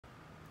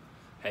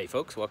Hey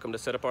folks, welcome to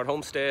Set Apart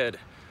Homestead.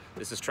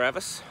 This is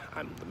Travis.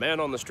 I'm the man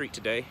on the street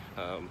today.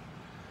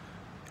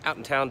 Out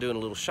in town doing a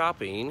little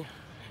shopping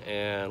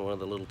in one of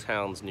the little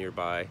towns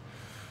nearby,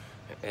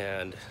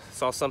 and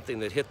saw something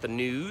that hit the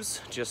news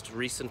just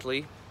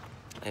recently,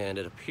 and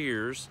it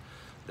appears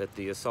that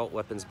the assault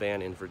weapons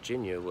ban in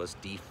Virginia was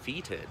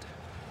defeated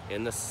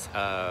in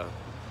the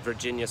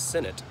Virginia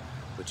Senate,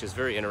 which is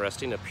very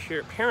interesting.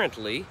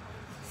 Apparently,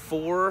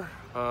 4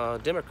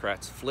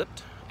 Democrats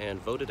flipped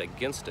and voted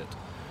against it.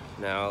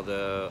 Now,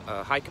 the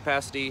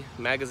high-capacity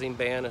magazine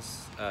ban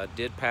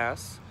did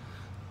pass,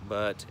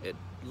 but it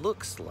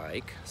looks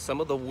like some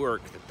of the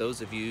work that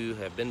those of you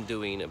have been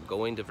doing of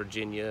going to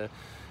Virginia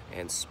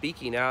and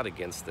speaking out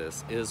against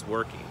this is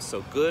working.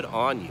 So good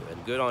on you,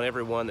 and good on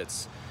everyone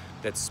that's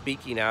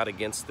speaking out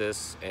against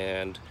this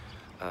and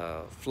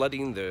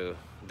flooding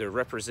their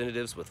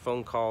representatives with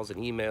phone calls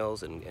and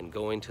emails and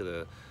going to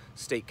the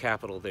state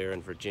capitol there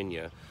in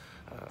Virginia.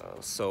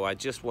 So I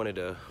just wanted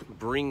to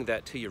bring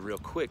that to you real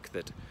quick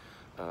that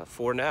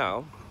for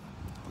now,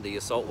 the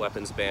assault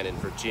weapons ban in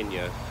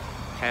Virginia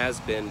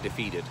has been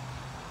defeated.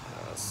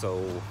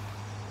 So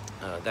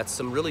that's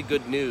some really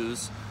good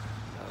news.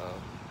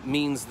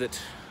 Means that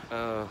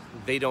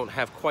they don't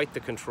have quite the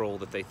control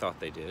that they thought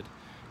they did.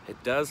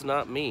 It does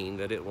not mean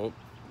that it won't,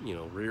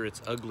 rear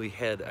its ugly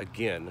head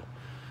again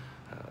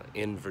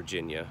in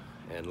Virginia.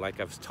 And like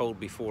I've told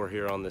before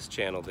here on this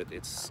channel, that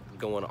it's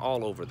going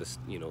all over this,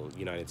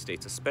 United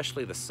States,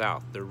 especially the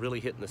South. They're really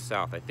hitting the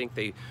South. I think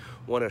they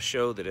want to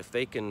show that if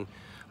they can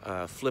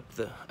flip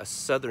a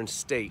southern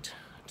state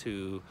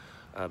to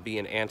be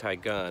an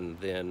anti-gun,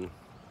 then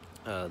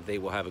they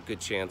will have a good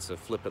chance of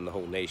flipping the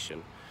whole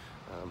nation.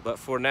 But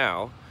for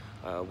now,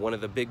 one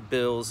of the big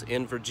bills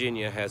in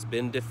Virginia has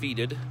been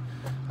defeated,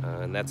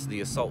 and that's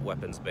the assault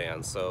weapons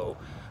ban. So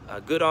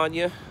good on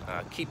you.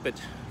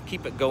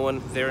 Keep it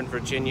going there in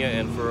Virginia,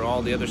 and for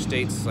all the other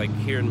states like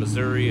here in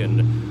Missouri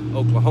and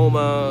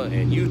Oklahoma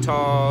and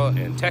Utah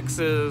and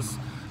Texas,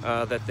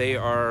 that they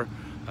are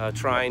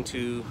trying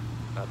to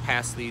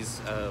pass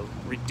these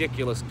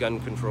ridiculous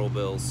gun control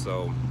bills.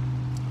 So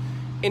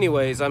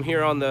anyways, I'm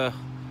here on the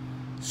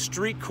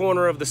street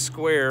corner of the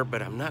square,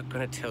 but I'm not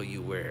going to tell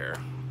you where.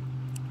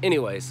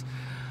 Anyways,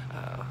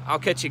 I'll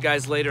catch you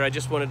guys later. I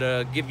just wanted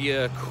to give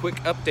you a quick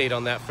update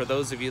on that for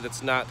those of you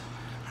that's not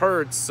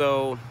heard.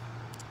 So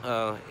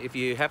if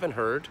you haven't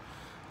heard,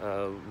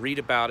 read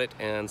about it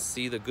and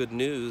see the good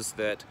news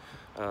that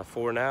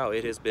for now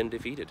it has been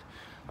defeated.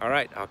 All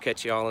right, I'll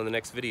catch you all in the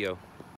next video.